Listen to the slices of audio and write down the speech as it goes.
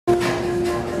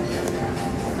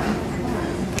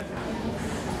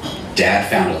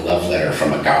Dad found a love letter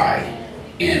from a guy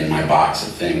in my box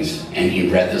of things, and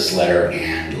he read this letter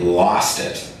and lost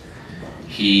it.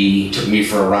 He took me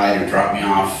for a ride and dropped me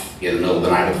off in the middle of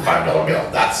the night with a $5 bill.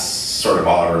 That's sort of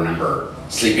all I remember,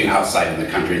 sleeping outside in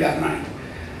the country that night.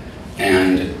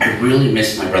 And I really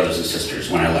missed my brothers and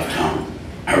sisters when I left home.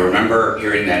 I remember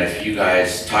hearing that if you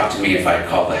guys talked to me, if I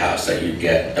called the house, that you'd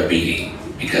get a beating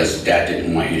because Dad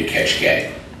didn't want you to catch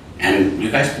gay. And you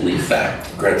guys believe that.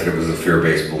 Granted, it was a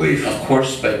fear-based belief. Of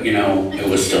course, but you know, it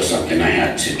was still something I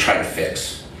had to try to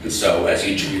fix. And so as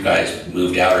each of you guys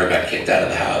moved out or got kicked out of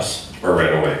the house, or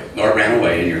ran away. Or ran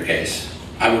away in your case,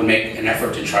 I would make an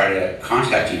effort to try to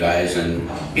contact you guys and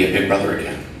be a big brother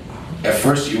again. At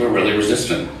first, you were really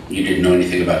resistant. You didn't know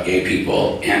anything about gay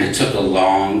people, and it took a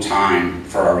long time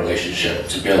for our relationship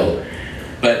to build.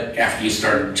 But after you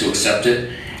started to accept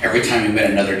it, every time you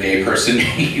met another gay person,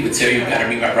 you would say, "You gotta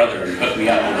meet my brother," and hook me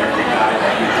up with every guy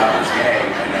that you thought was gay.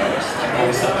 You know, I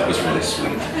always thought that was really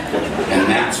sweet. And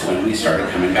that's when we started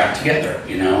coming back together,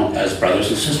 you know, as brothers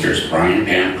and sisters. Brian,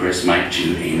 Pam, Chris, Mike,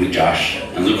 Jude, Amy, Josh,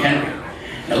 and Luke Henry.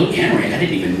 Now, Luke Henry, I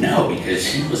didn't even know because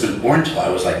he wasn't born until I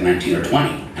was like 19 or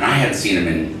 20, and I hadn't seen him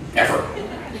in ever.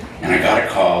 And I got a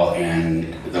call,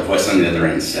 and the voice on the other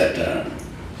end said,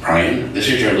 "Brian, this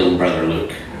is your little brother,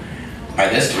 Luke." By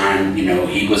this time, you know,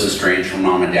 he was estranged from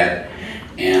Mom and Dad,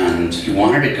 and he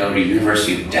wanted to go to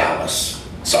University of Dallas.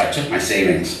 So I took my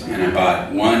savings, and I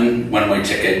bought one one-way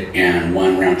ticket and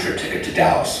one round-trip ticket to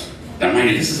Dallas. Now, mind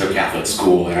you, this is a Catholic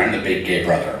school, and I'm the big gay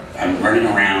brother. I'm running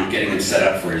around, getting him set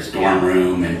up for his dorm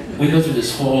room, and we go through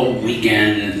this whole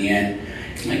weekend, and in the end,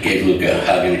 I gave Luke a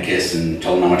hug and a kiss and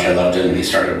told him how much I loved him, and he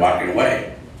started walking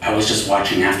away. I was just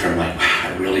watching after him like, wow,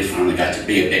 I really finally got to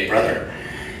be a big brother.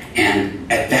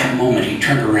 And at that moment, he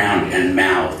turned around and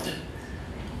mouthed,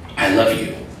 "I love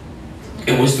you."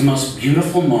 It was the most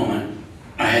beautiful moment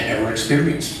I had ever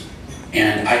experienced.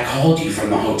 And I called you from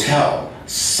the hotel,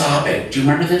 sobbing. Do you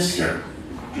remember this? Yeah.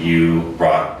 You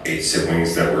brought 8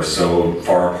 siblings that were so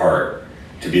far apart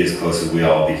to be as close as we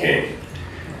all became.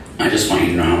 I just want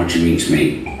you to know how much you mean to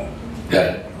me,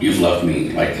 that you've loved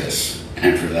me like this.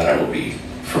 And for that, I will be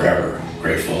forever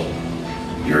grateful.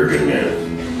 You're a good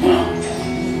man. Well,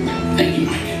 thank you,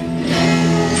 Mike.